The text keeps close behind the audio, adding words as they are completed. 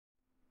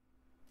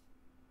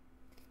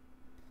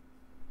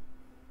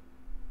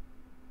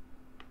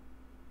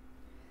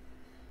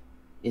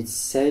It's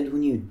said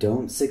when you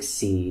don't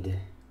succeed,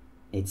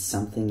 it's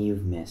something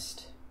you've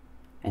missed.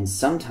 And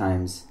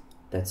sometimes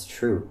that's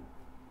true.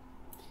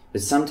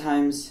 But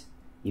sometimes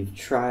you've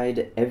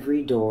tried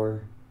every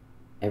door,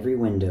 every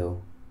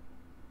window,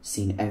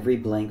 seen every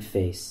blank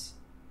face,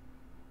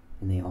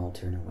 and they all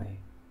turn away.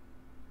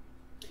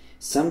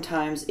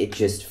 Sometimes it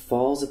just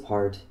falls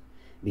apart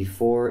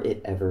before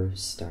it ever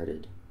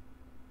started.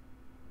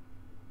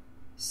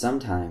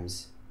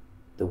 Sometimes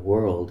the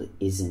world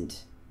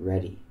isn't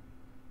ready.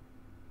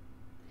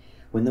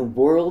 When the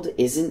world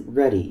isn't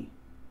ready,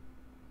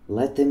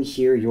 let them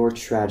hear your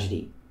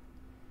tragedy.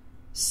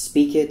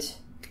 Speak it,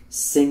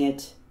 sing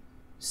it,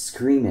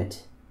 scream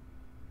it,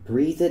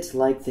 breathe it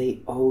like they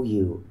owe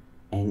you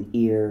an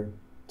ear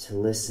to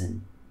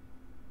listen.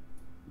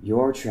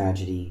 Your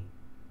tragedy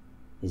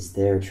is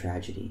their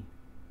tragedy.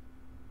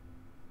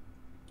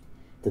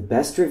 The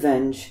best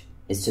revenge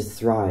is to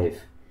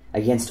thrive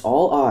against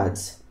all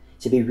odds,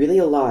 to be really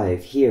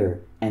alive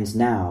here and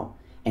now,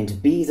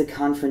 and be the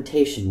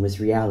confrontation with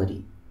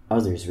reality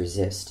others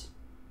resist.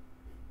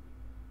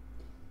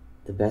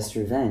 The best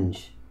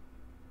revenge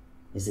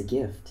is a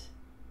gift.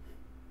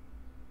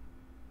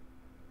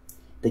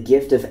 The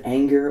gift of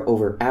anger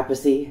over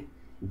apathy,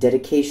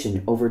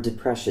 dedication over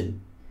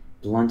depression,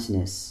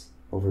 bluntness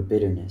over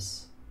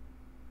bitterness.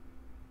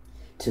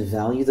 To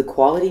value the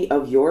quality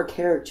of your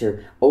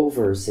character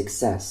over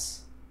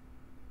success.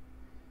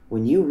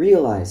 When you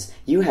realize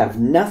you have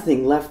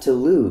nothing left to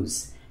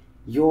lose,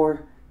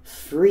 you're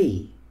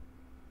free.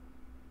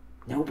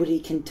 Nobody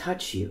can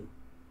touch you.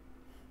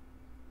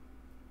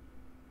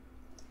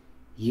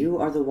 You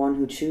are the one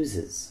who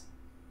chooses.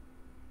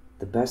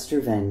 The best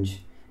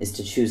revenge is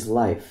to choose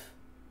life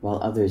while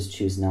others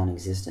choose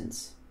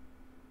non-existence.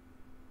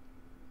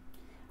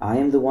 I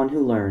am the one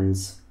who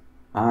learns.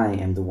 I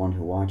am the one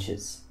who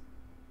watches.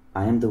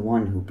 I am the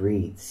one who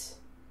breathes.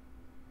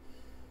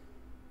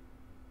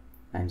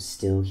 I'm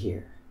still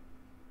here.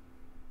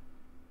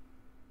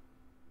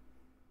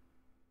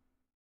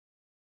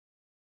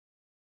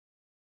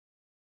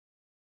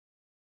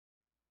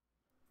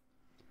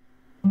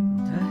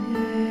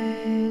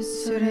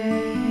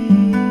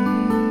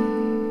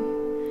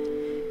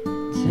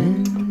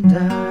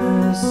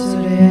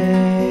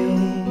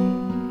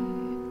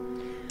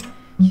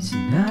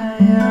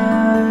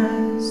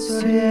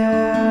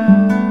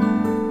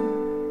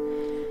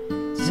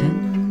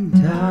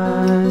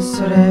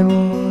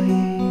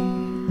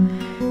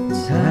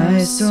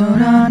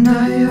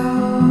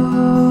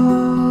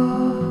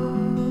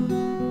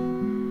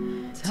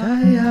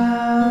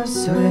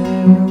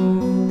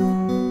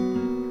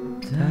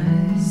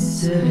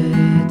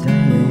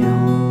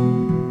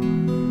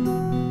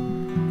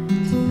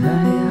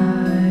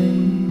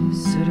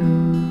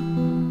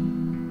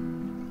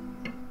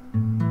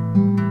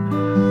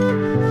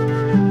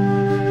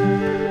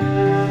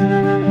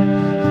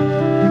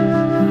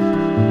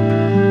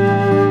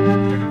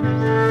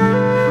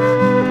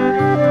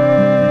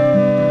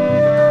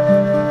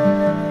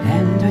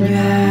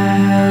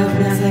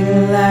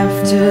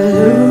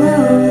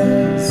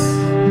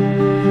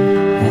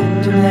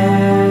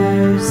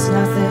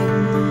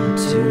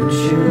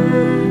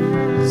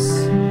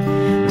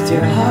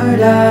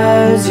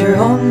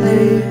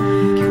 Only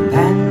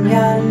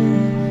companion,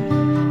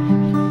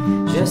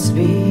 just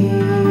be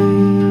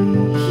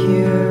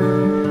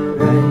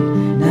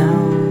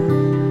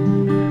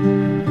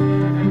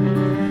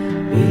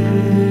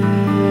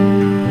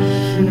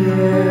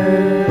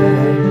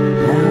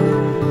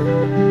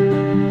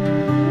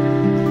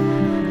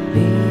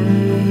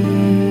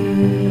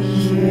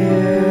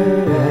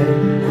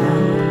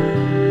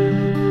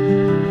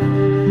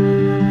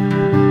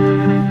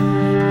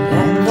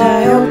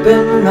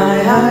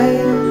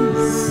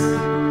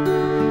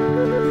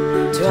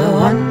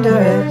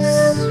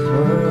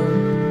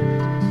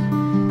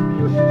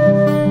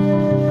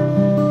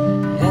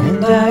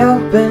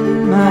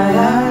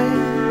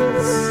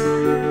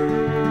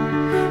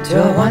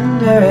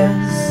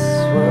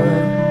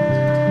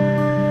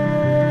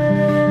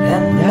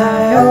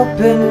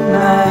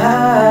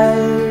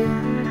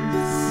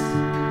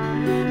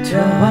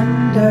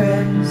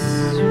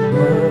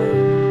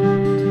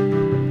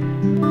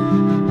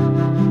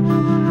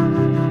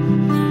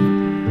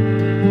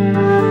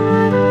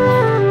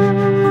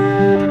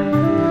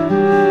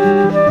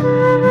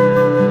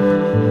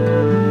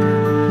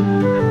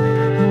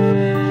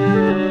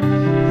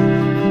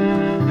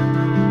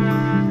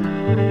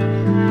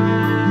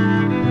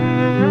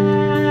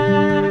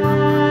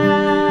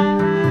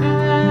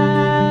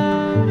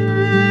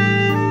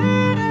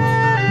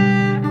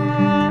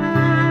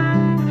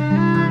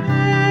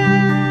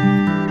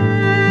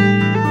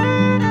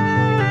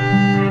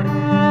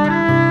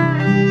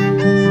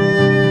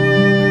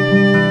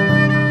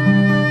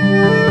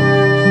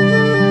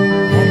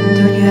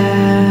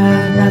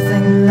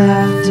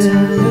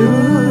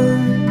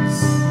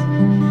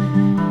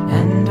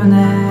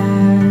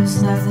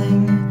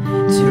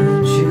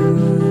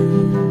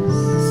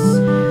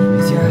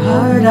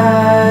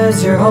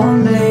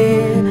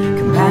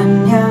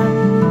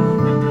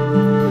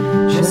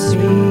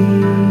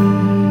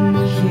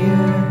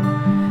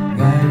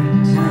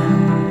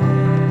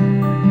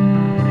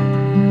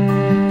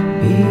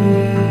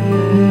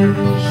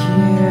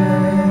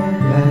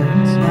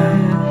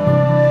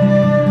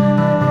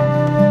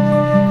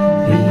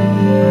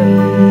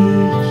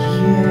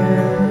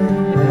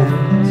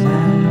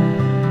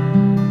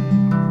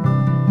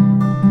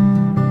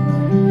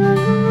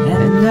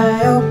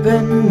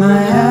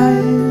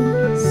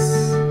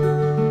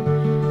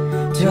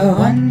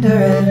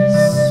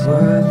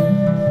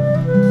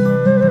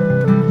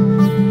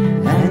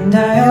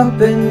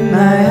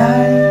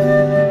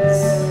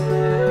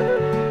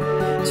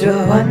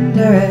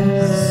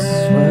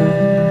wondrous world.